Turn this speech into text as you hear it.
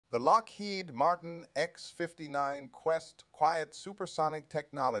The Lockheed Martin X-59 QueSST quiet supersonic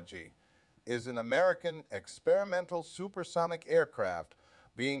technology is an American experimental supersonic aircraft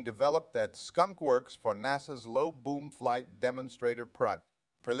being developed at Skunk Works for NASA's Low Boom Flight Demonstrator project.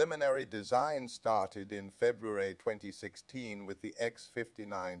 Preliminary design started in February 2016 with the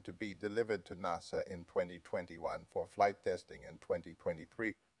X-59 to be delivered to NASA in 2021 for flight testing in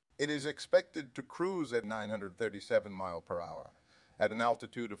 2023. It is expected to cruise at 937 miles per hour at an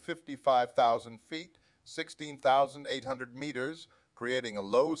altitude of 55,000 feet, 16,800 meters, creating a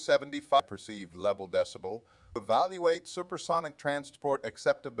low 75 perceived level decibel, to evaluate supersonic transport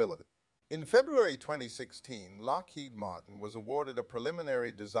acceptability. In February 2016, Lockheed Martin was awarded a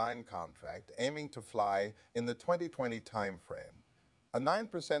preliminary design contract aiming to fly in the 2020 timeframe. A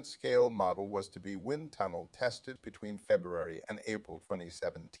 9% scale model was to be wind tunnel tested between February and April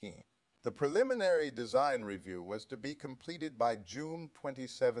 2017. The preliminary design review was to be completed by June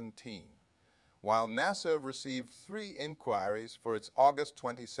 2017. While NASA received 3 inquiries for its August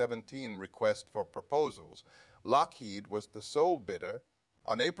 2017 request for proposals, Lockheed was the sole bidder.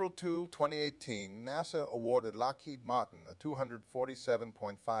 On April 2, 2018, NASA awarded Lockheed Martin a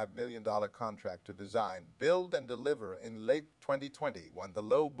 $247.5 million contract to design, build, and deliver in late 2020 the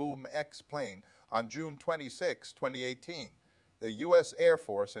low-boom X plane on June 26, 2018. The U.S. Air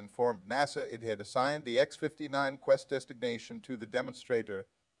Force informed NASA it had assigned the X-59 QueSST designation to the demonstrator.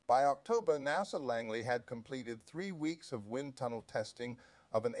 By October, NASA Langley had completed 3 weeks of wind tunnel testing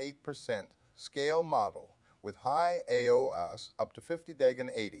of an 8% scale model with high AOS up to 50 deg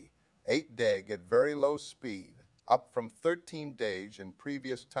and 80, 8 deg at very low speed, up from 13 deg in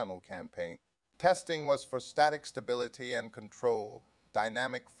previous tunnel campaign. Testing was for static stability and control,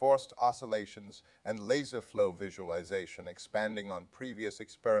 dynamic forced oscillations, and laser flow visualization, expanding on previous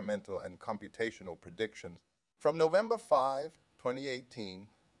experimental and computational predictions. From November 5, 2018,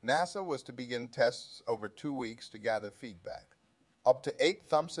 NASA was to begin tests over 2 weeks to gather feedback. Up to 8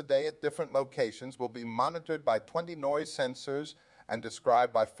 thumps a day at different locations will be monitored by 20 noise sensors and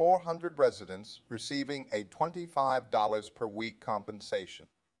described by 400 residents, receiving a $25 per week compensation.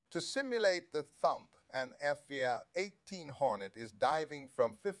 To simulate the thump, an FV-18 Hornet is diving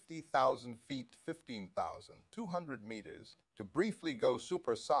from 50,000 feet to 15,200 meters to briefly go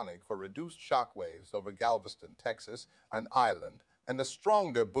supersonic for reduced shock waves over Galveston, Texas, an island, and a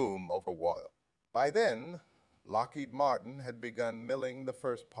stronger boom over Royal. By then, Lockheed Martin had begun milling the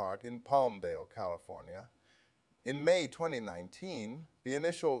first part in Palmdale, California. In May 2019, the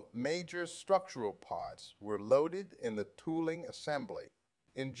initial major structural parts were loaded in the tooling assembly.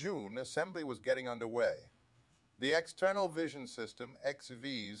 In June, assembly was getting underway. The external vision system,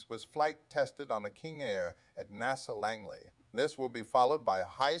 XVs, was flight tested on a King Air at NASA Langley. This will be followed by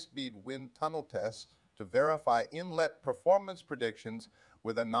high-speed wind tunnel tests to verify inlet performance predictions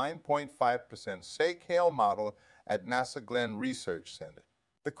with a 9.5% SACALE model at NASA Glenn Research Center.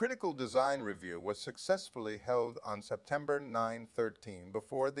 The critical design review was successfully held on September 9/13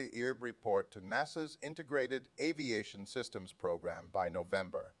 before the IRB report to NASA's Integrated Aviation Systems Program by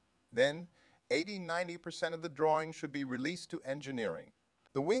November. Then, 80–90% of the drawings should be released to engineering.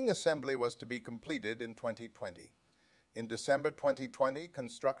 The wing assembly was to be completed in 2020. In December 2020,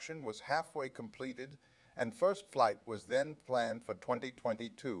 construction was halfway completed, and first flight was then planned for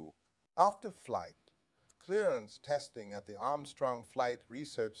 2022. After flight, clearance testing at the Armstrong Flight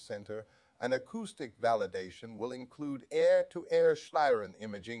Research Center and acoustic validation will include air-to-air Schlieren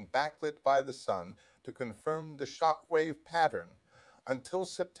imaging backlit by the sun to confirm the shockwave pattern. Until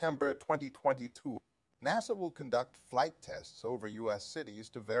September 2022, NASA will conduct flight tests over U.S. cities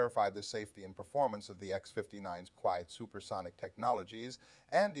to verify the safety and performance of the X-59's quiet supersonic technologies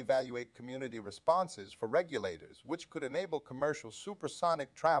and evaluate community responses for regulators, which could enable commercial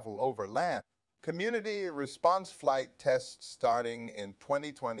supersonic travel over land. Community response flight tests starting in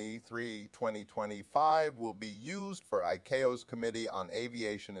 2023-2025 will be used for ICAO's Committee on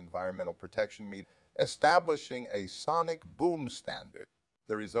Aviation Environmental Protection meeting, establishing a sonic boom standard.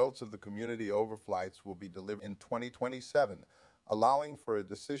 The results of the community overflights will be delivered in 2027, allowing for a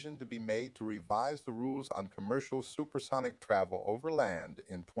decision to be made to revise the rules on commercial supersonic travel over land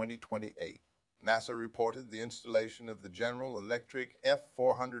in 2028. NASA reported the installation of the General Electric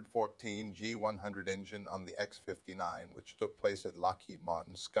F414 G100 engine on the X-59, which took place at Lockheed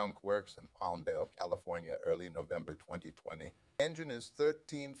Martin's Skunk Works in Palmdale, California, early November 2020. The engine is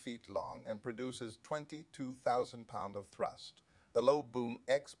 13 feet long and produces 22,000 pounds of thrust. The low-boom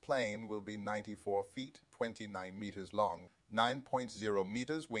X plane will be 94 feet, 29 meters long, 9.0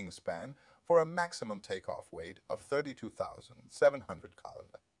 meters wingspan, for a maximum takeoff weight of 32,700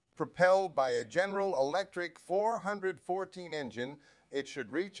 pounds. Propelled by a General Electric 414 engine, It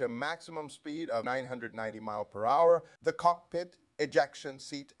should reach a maximum speed of 990 miles per hour. The cockpit, ejection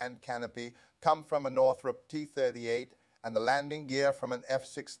seat, and canopy come from a Northrop T-38 and the landing gear from an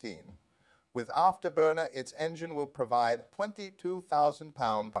F-16. With afterburner, its engine will provide 22,000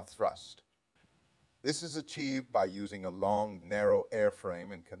 pounds of thrust. This is achieved by using a long, narrow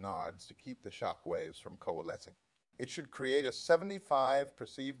airframe and canards to keep the shock waves from coalescing. It should create a 75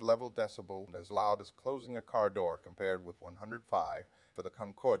 perceived level decibel as loud as closing a car door compared with 105 for the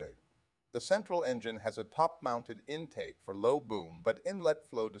Concorde. The central engine has a top-mounted intake for low boom, but inlet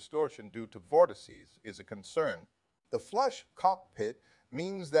flow distortion due to vortices is a concern. The flush cockpit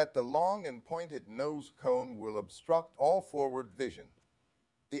means that the long and pointed nose cone will obstruct all forward vision.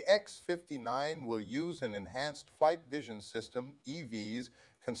 The X-59 will use an enhanced flight vision system, EVs,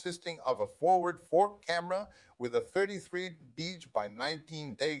 consisting of a forward fork camera with a 33 gauge by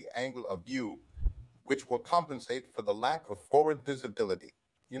 19 day angle of view, which will compensate for the lack of forward visibility.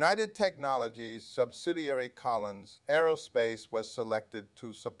 United Technologies subsidiary Collins Aerospace was selected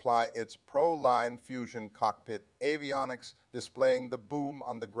to supply its Pro-Line Fusion cockpit avionics displaying the boom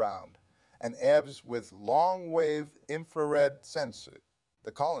on the ground and EVs with long-wave infrared sensor.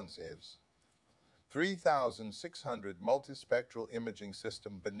 The Collins EVs 3600 multispectral imaging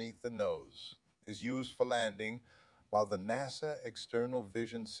system beneath the nose is used for landing, while the NASA external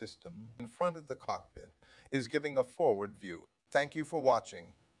vision system in front of the cockpit is giving a forward view. Thank you for watching.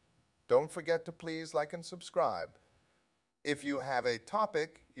 Don't forget to please like and subscribe. If you have a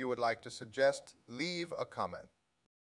topic you would like to suggest, leave a comment.